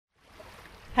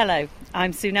Hello,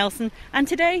 I'm Sue Nelson, and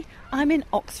today I'm in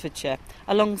Oxfordshire,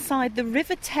 alongside the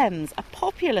River Thames, a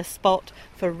popular spot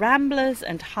for ramblers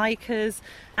and hikers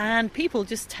and people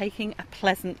just taking a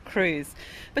pleasant cruise.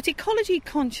 But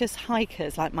ecology-conscious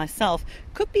hikers like myself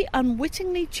could be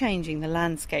unwittingly changing the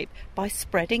landscape by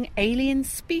spreading alien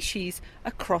species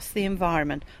across the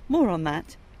environment. More on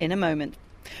that in a moment.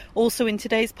 Also in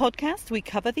today's podcast, we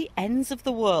cover the ends of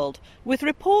the world, with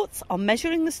reports on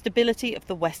measuring the stability of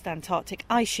the West Antarctic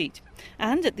ice sheet.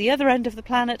 And at the other end of the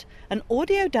planet, an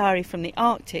audio diary from the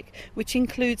Arctic, which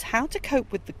includes how to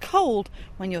cope with the cold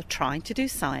when you're trying to do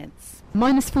science.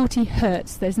 -40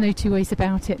 hurts, there's no two ways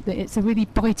about it. It's a really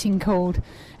biting cold,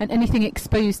 and anything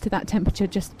exposed to that temperature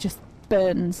just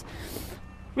burns.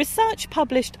 Research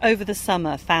published over the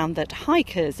summer found that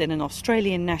hikers in an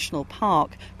Australian national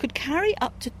park could carry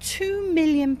up to 2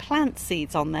 million plant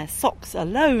seeds on their socks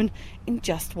alone in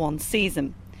just one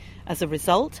season. As a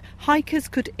result, hikers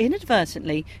could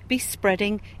inadvertently be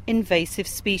spreading invasive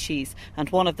species, and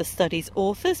one of the study's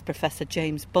authors, Professor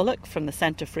James Bullock from the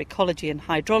Centre for Ecology and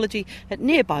Hydrology at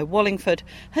nearby Wallingford,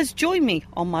 has joined me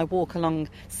on my walk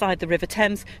alongside the River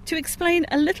Thames to explain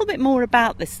a little bit more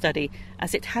about this study,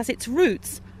 as it has its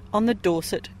roots on the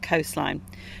Dorset coastline.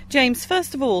 James,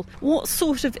 first of all, what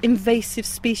sort of invasive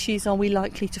species are we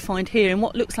likely to find here in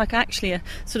what looks like actually a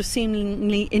sort of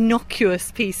seemingly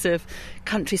innocuous piece of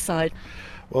countryside?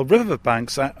 Well,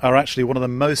 riverbanks are actually one of the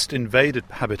most invaded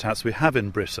habitats we have in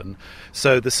Britain.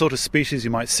 So the sort of species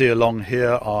you might see along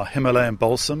here are Himalayan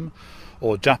balsam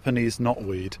or Japanese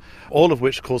knotweed, all of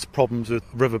which cause problems with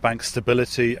riverbank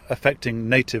stability, affecting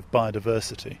native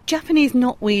biodiversity. Japanese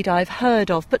knotweed I've heard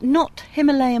of, but not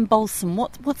Himalayan balsam.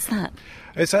 What's that?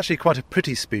 It's actually quite a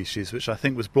pretty species, which I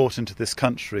think was brought into this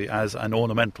country as an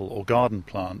ornamental or garden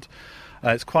plant.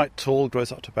 It's quite tall,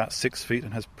 grows up to about 6 feet,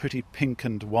 and has pretty pink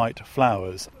and white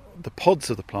flowers. The pods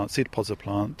of the plant, seed pods of the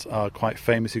plant, are quite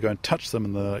famous. You go and touch them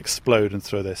and they'll explode and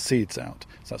throw their seeds out.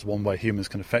 So that's one way humans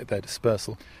can affect their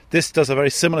dispersal. This does a very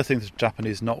similar thing to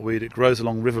Japanese knotweed. It grows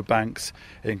along riverbanks.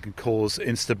 It can cause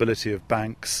instability of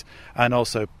banks and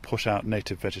also push out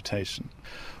native vegetation.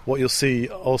 What you'll see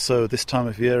also this time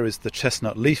of year is the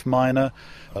chestnut leaf miner.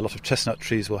 A lot of chestnut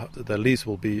trees, their leaves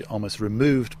will be almost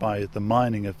removed by the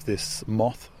mining of this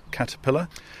moth caterpillar.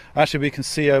 Actually, we can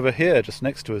see over here, just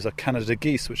next to us, are Canada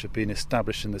geese, which have been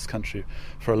established in this country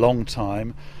for a long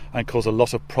time and cause a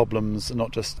lot of problems,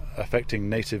 not just affecting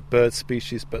native bird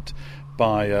species, but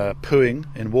by pooing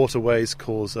in waterways,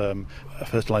 cause a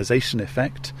fertilisation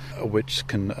effect, which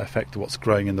can affect what's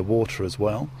growing in the water as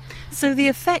well. So the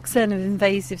effects then of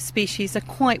invasive species are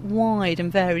quite wide and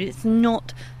varied. It's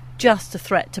not just a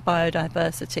threat to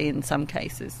biodiversity in some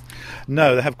cases.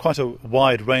 No, they have quite a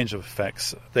wide range of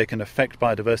effects. They can affect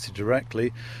biodiversity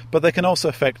directly, but they can also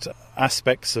affect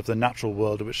aspects of the natural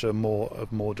world which are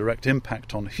of more direct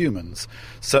impact on humans,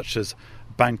 such as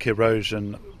bank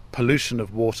erosion, pollution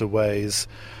of waterways,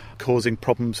 causing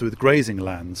problems with grazing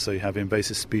lands. So you have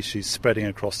invasive species spreading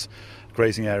across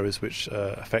grazing areas, which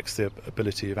affects the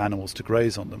ability of animals to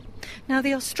graze on them. Now,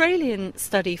 the Australian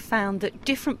study found that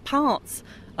different parts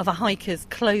of a hiker's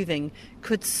clothing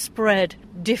could spread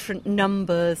different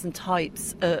numbers and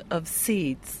types of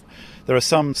seeds. There are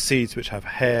some seeds which have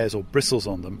hairs or bristles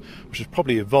on them, which have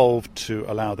probably evolved to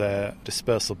allow their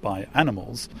dispersal by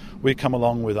animals. We come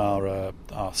along with our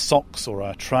socks or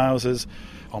our trousers,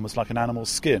 almost like an animal's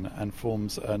skin, and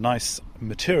forms a nice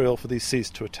material for these seeds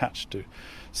to attach to.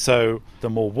 So the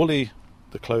more woolly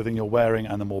the clothing you're wearing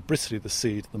and the more bristly the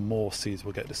seed, the more seeds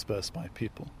will get dispersed by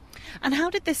people. And how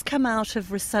did this come out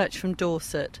of research from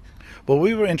Dorset? Well,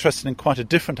 we were interested in quite a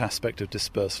different aspect of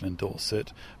dispersal in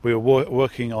Dorset. We were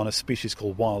working on a species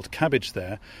called wild cabbage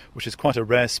there, which is quite a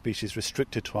rare species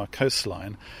restricted to our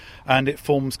coastline, and it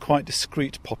forms quite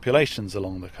discrete populations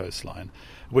along the coastline,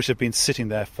 which have been sitting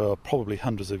there for probably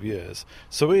hundreds of years.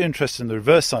 So we're interested in the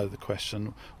reverse side of the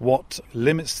question: what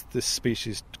limits this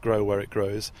species to grow where it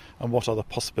grows, and what are the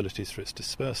possibilities for its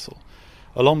dispersal?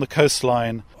 Along the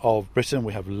coastline of Britain,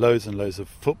 we have loads and loads of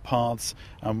footpaths,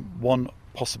 and one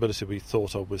possibility we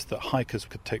thought of was that hikers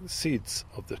could take the seeds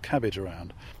of the cabbage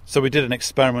around. So we did an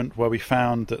experiment where we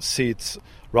found that seeds,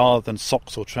 rather than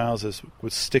socks or trousers,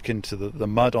 would stick into the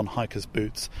mud on hikers'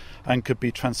 boots and could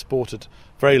be transported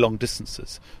very long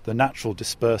distances. The natural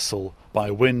dispersal by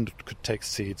wind could take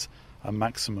seeds a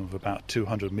maximum of about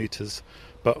 200 metres,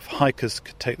 but hikers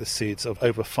could take the seeds of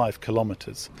over 5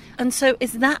 kilometres. And so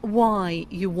is that why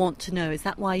you want to know? Is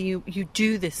that why you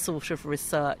do this sort of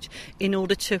research, in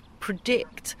order to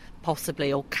predict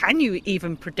possibly, or can you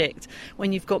even predict,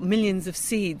 when you've got millions of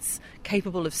seeds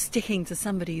capable of sticking to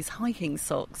somebody's hiking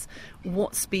socks,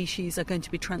 what species are going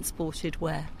to be transported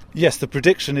where? Yes, the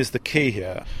prediction is the key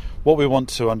here. What we want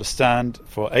to understand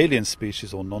for alien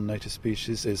species or non-native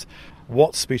species is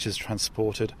what species are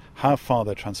transported, how far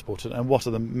they're transported, and what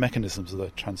are the mechanisms of their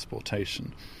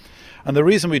transportation. And the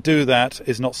reason we do that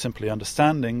is not simply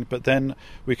understanding, but then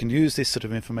we can use this sort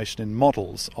of information in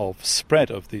models of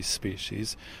spread of these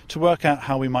species to work out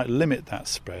how we might limit that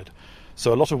spread.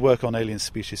 So a lot of work on alien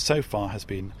species so far has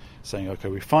been saying, OK,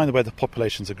 we find where the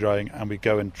populations are growing and we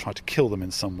go and try to kill them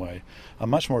in some way. A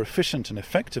much more efficient and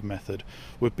effective method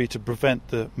would be to prevent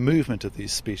the movement of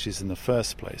these species in the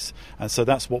first place. And so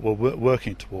that's what we're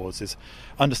working towards, is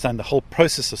understand the whole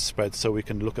process of spread so we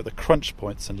can look at the crunch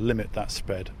points and limit that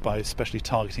spread by especially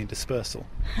targeting dispersal.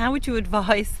 How would you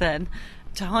advise then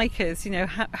to hikers,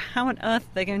 how on earth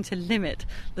are they going to limit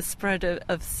the spread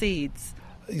of seeds?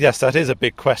 Yes, that is a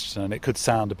big question, and it could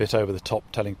sound a bit over the top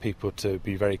telling people to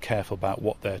be very careful about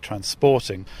what they're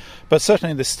transporting. But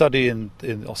certainly in this study in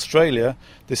Australia,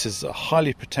 this is a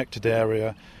highly protected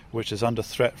area which is under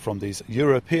threat from these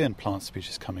European plant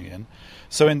species coming in.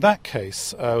 So in that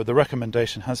case, the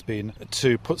recommendation has been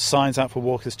to put signs out for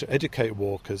walkers, to educate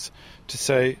walkers, to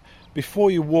say,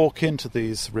 before you walk into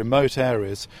these remote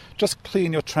areas, just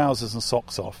clean your trousers and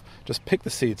socks off. Just pick the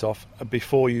seeds off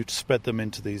before you spread them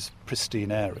into these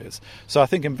pristine areas. So I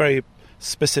think in very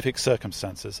specific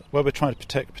circumstances, where we're trying to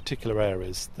protect particular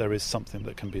areas, there is something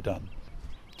that can be done.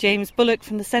 James Bullock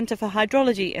from the Centre for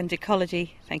Hydrology and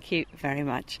Ecology, thank you very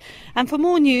much. And for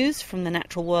more news from the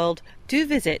natural world, do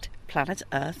visit Planet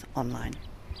Earth Online.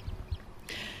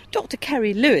 Dr.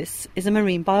 Kerry Lewis is a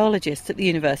marine biologist at the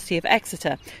University of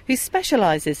Exeter who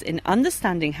specialises in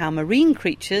understanding how marine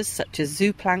creatures such as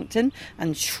zooplankton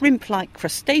and shrimp-like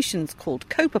crustaceans called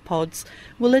copepods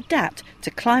will adapt to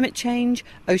climate change,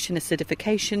 ocean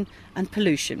acidification and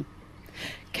pollution.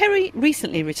 Kerry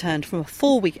recently returned from a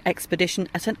 4-week expedition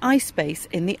at an ice base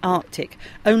in the Arctic,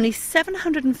 only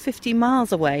 750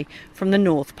 miles away from the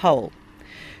North Pole.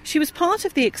 She was part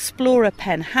of the explorer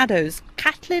Pen Haddo's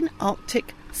Catlin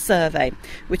Arctic Survey,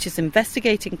 which is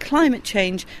investigating climate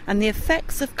change and the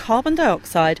effects of carbon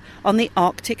dioxide on the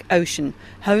Arctic Ocean,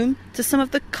 home to some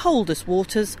of the coldest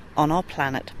waters on our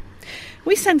planet.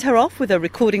 We sent her off with a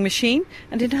recording machine,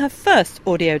 and in her first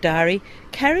audio diary,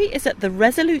 Kerry is at the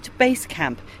Resolute Base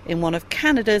Camp in one of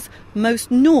Canada's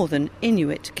most northern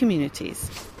Inuit communities.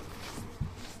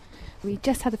 We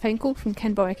just had a phone call from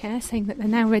Kenboric Air saying that they're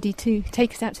now ready to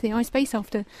take us out to the ice base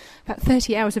after about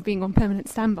 30 hours of being on permanent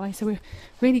standby. So we're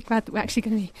really glad that we're actually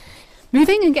going to be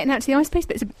moving and getting out to the ice base.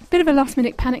 But it's a bit of a last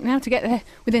minute panic now to get there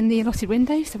within the allotted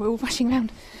window. So we're all rushing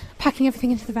around, packing everything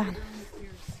into the van.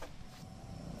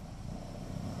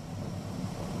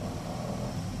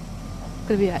 It's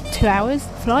going to be about 2 hours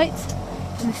flight.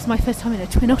 And this is my first time in a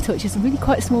Twin Otter, which is really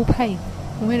quite a small plane.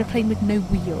 And we're in a plane with no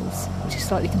wheels, which is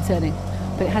slightly concerning.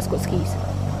 But it has got skis.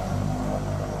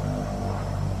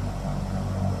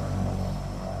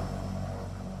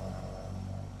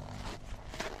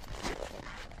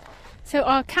 So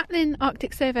our Catlin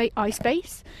Arctic Survey ice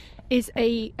base is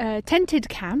a tented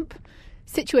camp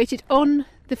situated on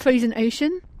the frozen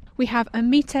ocean. We have 1.70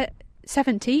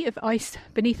 metre of ice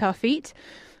beneath our feet.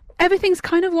 Everything's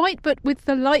kind of white, but with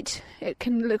the light it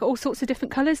can look all sorts of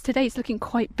different colours. Today it's looking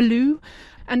quite blue,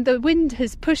 and the wind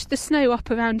has pushed the snow up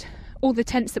around all the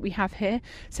tents that we have here.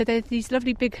 So there's these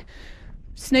lovely big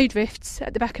snowdrifts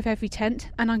at the back of every tent,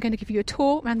 and I'm going to give you a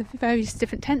tour around the various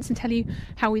different tents and tell you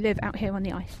how we live out here on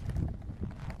the ice.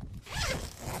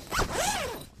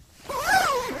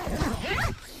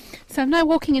 So I'm now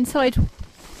walking inside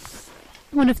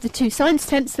one of the 2 science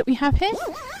tents that we have here.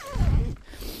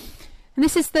 And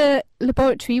this is the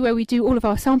laboratory where we do all of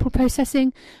our sample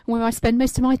processing, and where I spend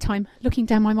most of my time looking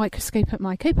down my microscope at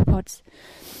my copepods.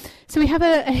 So we have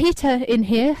a heater in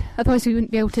here, otherwise we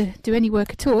wouldn't be able to do any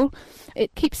work at all.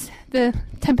 It keeps the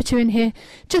temperature in here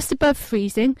just above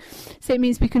freezing, so it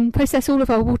means we can process all of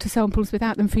our water samples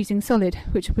without them freezing solid,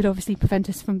 which would obviously prevent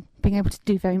us from being able to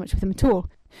do very much with them at all.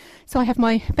 So I have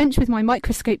my bench with my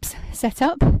microscopes set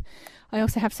up. I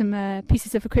also have some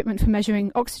pieces of equipment for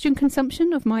measuring oxygen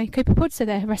consumption of my copepods, so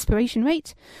their respiration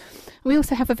rate. We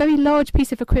also have a very large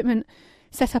piece of equipment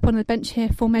set up on the bench here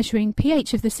for measuring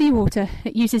pH of the seawater.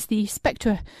 It uses the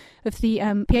spectra of the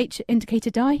pH indicator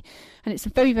dye, and it's a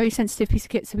very, very sensitive piece of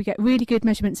kit, so we get really good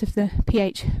measurements of the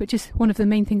pH, which is one of the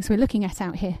main things we're looking at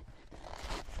out here.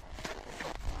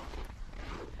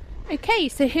 Okay,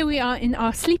 so here we are in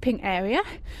our sleeping area,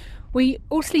 We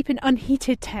all sleep in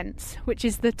unheated tents, which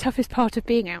is the toughest part of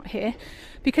being out here.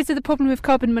 Because of the problem of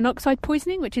carbon monoxide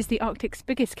poisoning, which is the Arctic's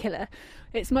biggest killer,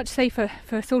 it's much safer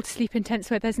for us all to sleep in tents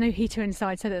where there's no heater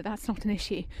inside, so that's not an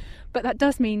issue. But that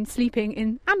does mean sleeping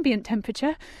in ambient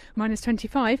temperature, minus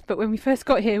 25, but when we first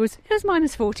got here it was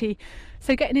minus 40.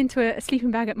 So getting into a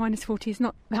sleeping bag at minus 40 is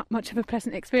not that much of a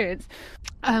pleasant experience.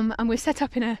 And we're set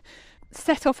up in a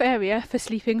set-off area for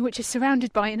sleeping, which is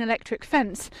surrounded by an electric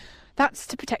fence. That's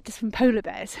to protect us from polar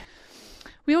bears.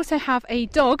 We also have a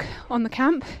dog on the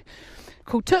camp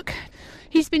called Tuk.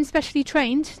 He's been specially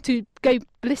trained to go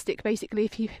ballistic, basically,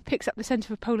 if he picks up the scent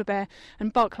of a polar bear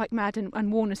and bark like mad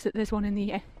and warn us that there's one in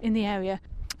the area.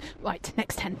 Right,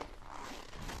 next tent.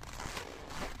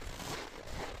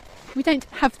 We don't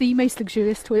have the most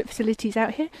luxurious toilet facilities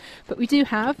out here, but we do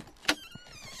have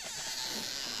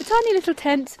a tiny little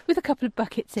tent with a couple of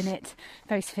buckets in it.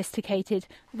 Very sophisticated.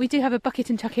 We do have a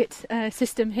bucket and tucket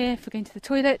system here for going to the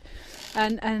toilet,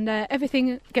 and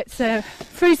everything gets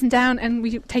frozen down and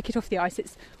we take it off the ice.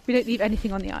 We don't leave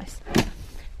anything on the ice.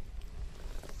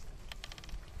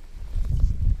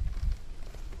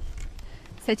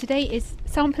 So today is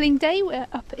sampling day. We're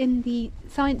up in the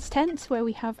science tent where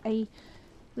we have a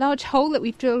large hole that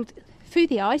we've drilled through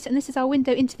the ice, and this is our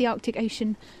window into the Arctic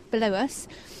Ocean below us.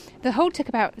 The hole took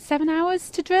about 7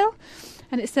 hours to drill,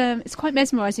 and it's quite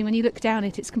mesmerising when you look down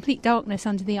it. It's complete darkness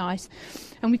under the ice,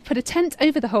 and we've put a tent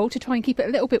over the hole to try and keep it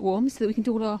a little bit warm so that we can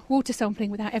do all our water sampling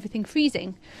without everything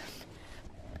freezing.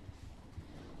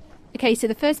 Okay, so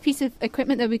the first piece of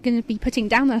equipment that we're going to be putting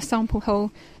down our sample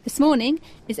hole this morning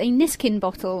is a Niskin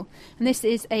bottle, and this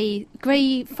is a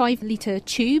grey 5-litre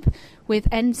tube with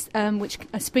ends which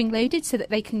are spring-loaded so that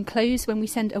they can close when we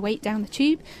send a weight down the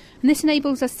tube, and this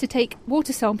enables us to take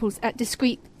water samples at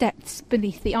discrete depths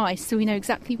beneath the ice, so we know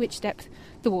exactly which depth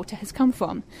the water has come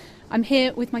from. I'm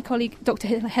here with my colleague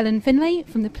Dr. Helen Finlay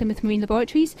from the Plymouth Marine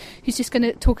Laboratories, who's just going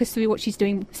to talk us through what she's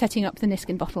doing setting up the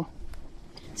Niskin bottle.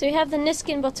 So we have the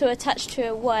Niskin bottle attached to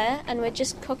a wire, and we're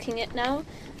just cocking it now.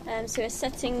 So we're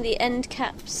setting the end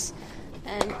caps.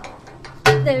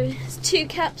 There's 2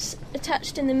 caps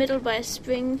attached in the middle by a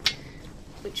spring,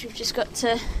 which we've just got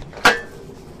to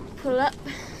pull up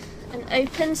and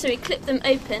open. So we clip them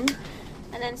open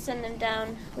and then send them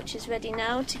down, which is ready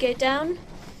now to go down.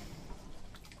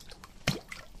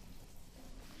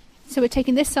 So we're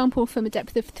taking this sample from a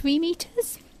depth of 3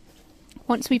 metres.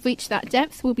 Once we've reached that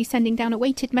depth, we'll be sending down a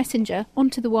weighted messenger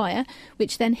onto the wire,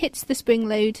 which then hits the spring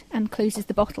load and closes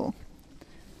the bottle.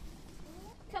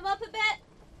 Come up a bit.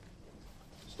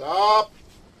 Stop!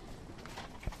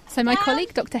 So my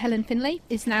colleague, Dr. Helen Finlay,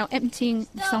 is now emptying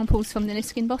the samples from the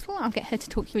Niskin bottle. I'll get her to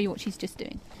talk through what she's just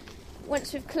doing.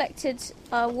 Once we've collected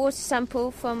our water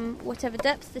sample from whatever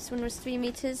depth, this one was 3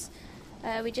 metres,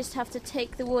 we just have to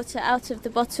take the water out of the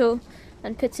bottle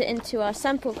and put it into our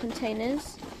sample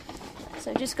containers. So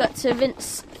I've just got to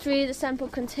rinse through the sample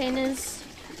containers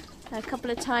a couple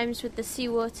of times with the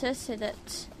seawater so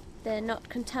that they're not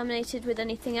contaminated with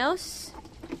anything else.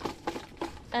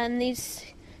 And these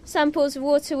samples of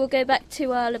water will go back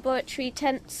to our laboratory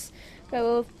tents where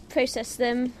we'll process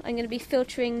them. I'm going to be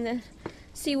filtering the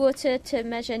seawater to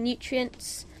measure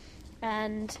nutrients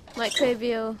and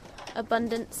microbial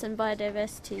abundance and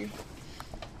biodiversity.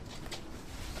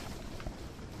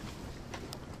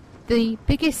 The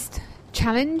biggest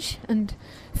challenge and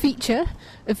feature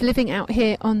of living out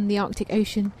here on the Arctic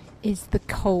Ocean is the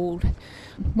cold.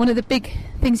 One of the big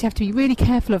things you have to be really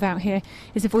careful of out here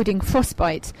is avoiding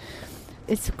frostbite.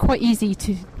 It's quite easy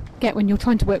to get when you're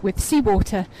trying to work with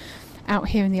seawater out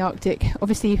here in the Arctic.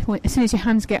 Obviously, as soon as your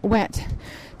hands get wet,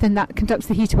 then that conducts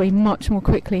the heat away much more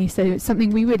quickly. So it's something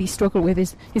we really struggle with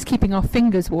is keeping our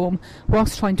fingers warm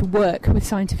whilst trying to work with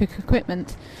scientific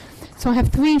equipment. So I have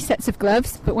 3 sets of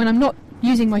gloves, but when I'm not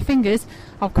using my fingers,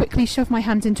 I'll quickly shove my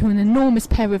hands into an enormous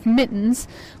pair of mittens,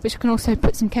 which I can also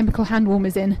put some chemical hand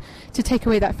warmers in to take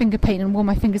away that finger pain and warm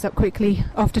my fingers up quickly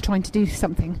after trying to do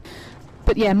something.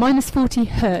 But yeah, minus 40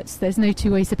 hurts. There's no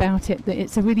 2 ways about it.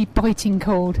 It's a really biting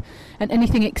cold, and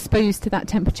anything exposed to that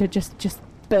temperature just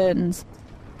burns.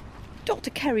 Dr.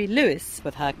 Kerry Lewis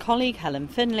with her colleague Helen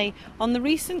Finlay on the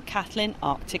recent Catlin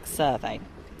Arctic Survey.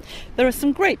 There are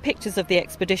some great pictures of the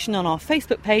expedition on our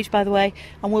Facebook page, by the way,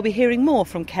 and we'll be hearing more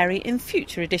from Kerry in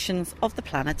future editions of the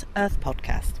Planet Earth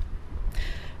podcast.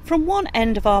 From one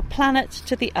end of our planet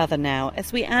to the other now,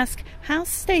 as we ask, how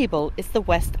stable is the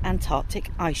West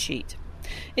Antarctic ice sheet?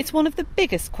 It's one of the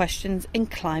biggest questions in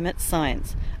climate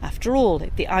science. After all,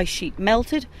 if the ice sheet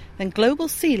melted, then global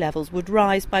sea levels would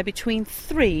rise by between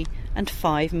 3 and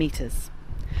 5 metres.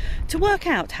 To work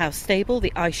out how stable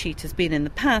the ice sheet has been in the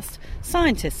past,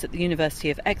 scientists at the University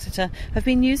of Exeter have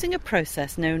been using a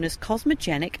process known as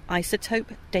cosmogenic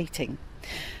isotope dating.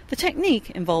 The technique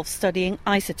involves studying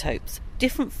isotopes,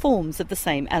 different forms of the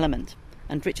same element,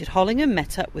 and Richard Hollingham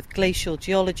met up with glacial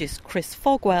geologist Chris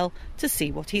Fogwell to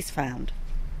see what he's found.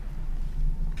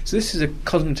 So this is a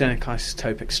cosmogenic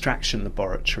isotope extraction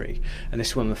laboratory, and this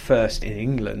is one of the first in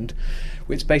England.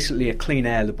 It's basically a clean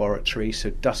air laboratory, so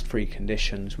dust-free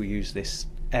conditions. We use this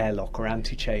airlock or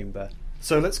antechamber.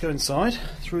 So let's go inside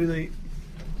through the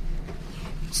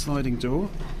sliding door.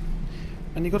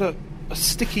 And you've got a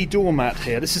sticky doormat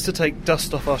here. This is to take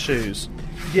dust off our shoes.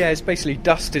 Yeah, it's basically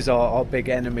dust is our big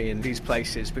enemy in these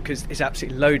places because it's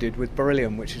absolutely loaded with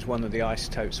beryllium, which is one of the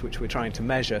isotopes which we're trying to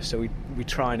measure, so we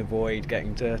try and avoid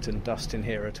getting dirt and dust in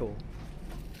here at all.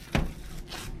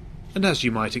 And as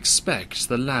you might expect,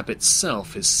 the lab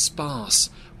itself is sparse.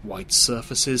 White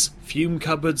surfaces, fume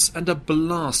cupboards and a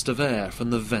blast of air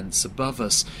from the vents above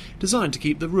us, designed to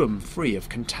keep the room free of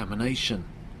contamination.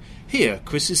 Here,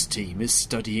 Chris's team is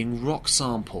studying rock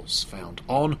samples found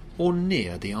on or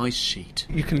near the ice sheet.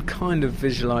 You can kind of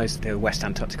visualise the West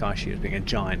Antarctic ice sheet as being a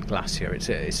giant glacier.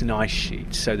 It's an ice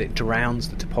sheet, so that it drowns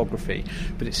the topography,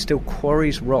 but it still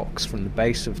quarries rocks from the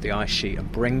base of the ice sheet and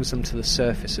brings them to the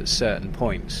surface at certain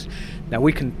points. Now,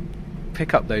 we can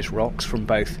pick up those rocks from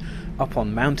both up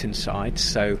on mountainsides,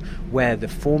 so where the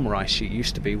former ice sheet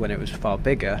used to be when it was far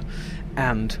bigger,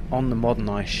 and on the modern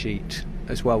ice sheet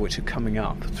as well, which are coming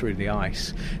up through the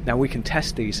ice. Now we can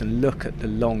test these and look at the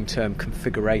long-term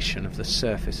configuration of the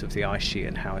surface of the ice sheet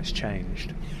and how it's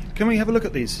changed. Can we have a look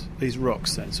at these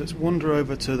rocks then? So let's wander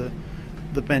over to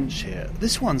the bench here.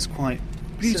 This one's quite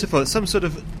beautiful. It's some sort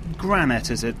of granite,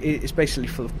 is it? It's basically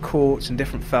full of quartz and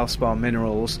different felspar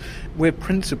minerals. We're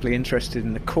principally interested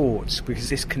in the quartz because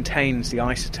this contains the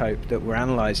isotope that we're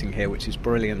analysing here, which is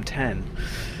beryllium-10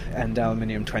 and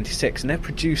aluminium-26, and they're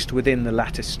produced within the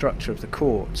lattice structure of the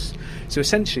quartz. So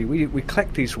essentially we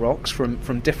collect these rocks from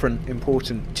different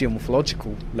important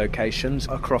geomorphological locations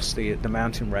across the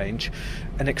mountain range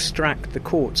and extract the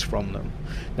quartz from them.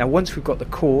 Now once we've got the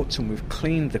quartz and we've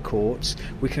cleaned the quartz,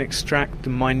 we can extract the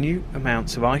minute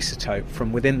amounts of isotope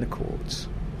from within the quartz.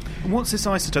 And what's this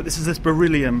isotope? This is this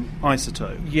beryllium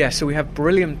isotope? Yeah, so we have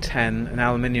beryllium-10 and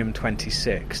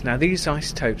aluminium-26. Now these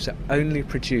isotopes are only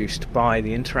produced by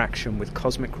the interaction with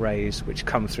cosmic rays which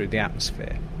come through the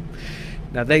atmosphere.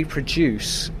 Now they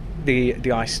produce the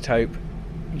isotope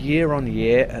year on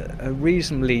year at a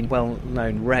reasonably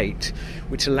well-known rate,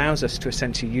 which allows us to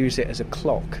essentially use it as a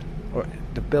clock, or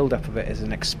the build-up of it as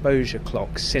an exposure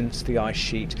clock since the ice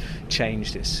sheet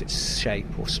changed its shape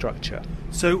or structure.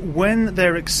 So when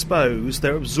they're exposed,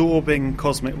 they're absorbing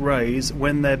cosmic rays.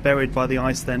 When they're buried by the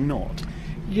ice, they're not.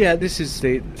 Yeah, this is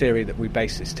the theory that we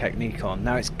base this technique on.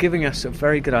 Now, it's giving us a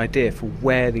very good idea for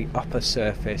where the upper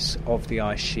surface of the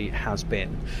ice sheet has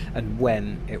been and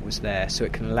when it was there, so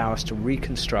it can allow us to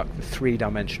reconstruct the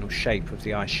three-dimensional shape of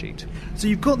the ice sheet. So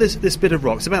you've got this bit of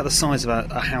rock. It's about the size of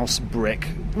a house brick.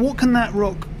 What can that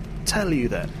rock tell you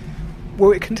then?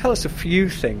 Well, it can tell us a few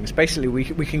things. Basically,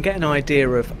 we can get an idea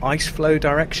of ice flow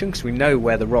direction because we know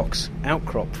where the rock's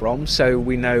outcrop from, so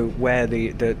we know where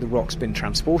the rock's been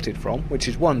transported from, which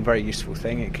is one very useful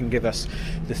thing. It can give us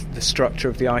the structure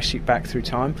of the ice sheet back through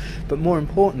time. But more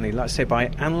importantly, let's say by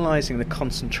analysing the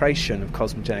concentration of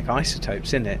cosmogenic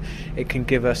isotopes in it, it can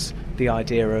give us the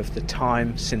idea of the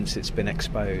time since it's been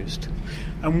exposed.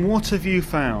 And what have you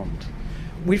found?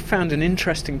 We've found an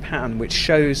interesting pattern which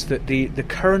shows that the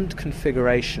current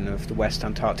configuration of the West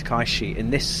Antarctic ice sheet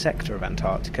in this sector of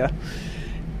Antarctica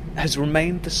has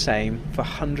remained the same for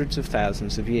hundreds of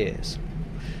thousands of years.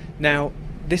 Now,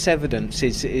 this evidence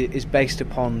is based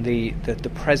upon the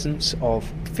presence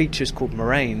of features called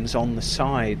moraines on the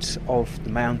sides of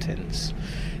the mountains.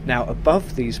 Now,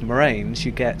 above these moraines,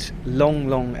 you get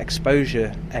long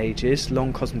exposure ages,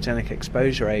 long cosmogenic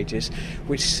exposure ages,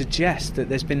 which suggest that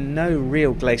there's been no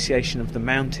real glaciation of the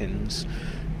mountains,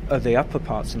 of the upper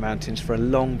parts of the mountains, for a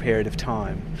long period of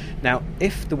time. Now,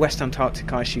 if the West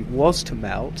Antarctic ice sheet was to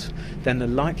melt, then the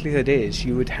likelihood is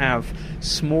you would have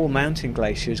small mountain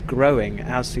glaciers growing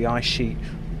as the ice sheet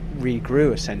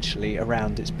regrew essentially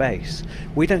around its base.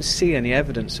 We don't see any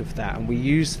evidence of that, and we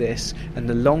use this and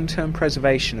the long-term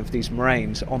preservation of these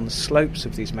moraines on the slopes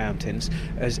of these mountains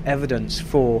as evidence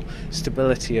for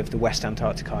stability of the West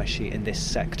Antarctic ice sheet in this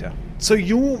sector. So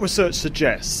your research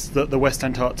suggests that the West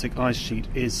Antarctic ice sheet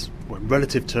is, well, in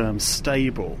relative terms,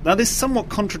 stable. Now this somewhat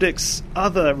contradicts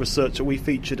other research that we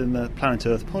featured in the Planet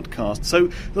Earth podcast, so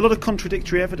there's a lot of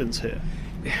contradictory evidence here.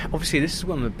 obviously this is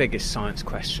one of the biggest science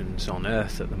questions on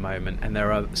Earth at the moment, and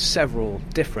there are several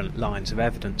different lines of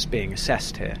evidence being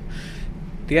assessed here.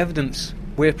 The evidence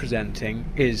we're presenting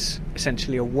is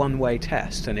essentially a one-way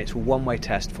test, and it's a one-way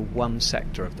test for one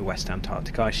sector of the West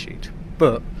Antarctic ice sheet.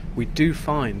 But we do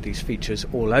find these features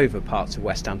all over parts of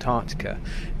West Antarctica.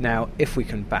 Now, if we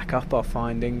can back up our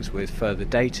findings with further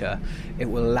data, it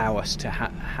will allow us to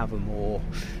have a more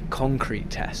concrete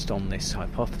test on this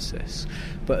hypothesis.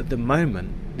 But at the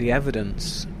moment, the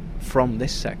evidence from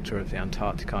this sector of the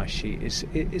Antarctic ice sheet is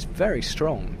very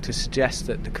strong to suggest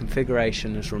that the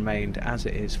configuration has remained as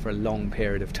it is for a long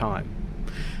period of time.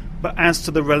 But as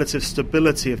to the relative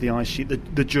stability of the ice sheet,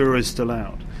 the jury's still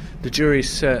out. The jury is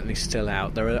certainly still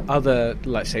out. There are other,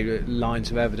 let's say,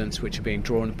 lines of evidence which are being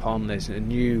drawn upon. There's a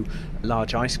new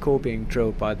large ice core being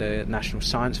drilled by the National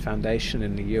Science Foundation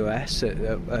in the US at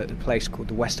a place called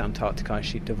the West Antarctic Ice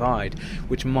Sheet Divide,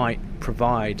 which might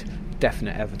provide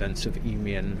definite evidence of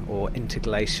Eemian or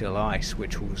interglacial ice,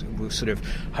 which will sort of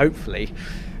hopefully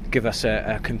give us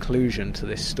a conclusion to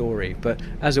this story. But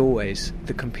as always,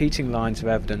 the competing lines of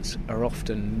evidence are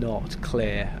often not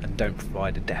clear and don't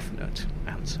provide a definite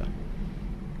answer.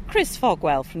 Chris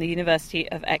Fogwell from the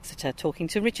University of Exeter talking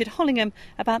to Richard Hollingham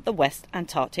about the West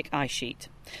Antarctic ice sheet.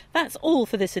 That's all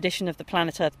for this edition of the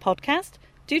Planet Earth podcast.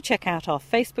 Do check out our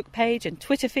Facebook page and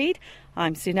Twitter feed.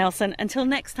 I'm Sue Nelson. Until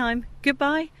next time,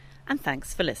 goodbye and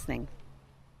thanks for listening.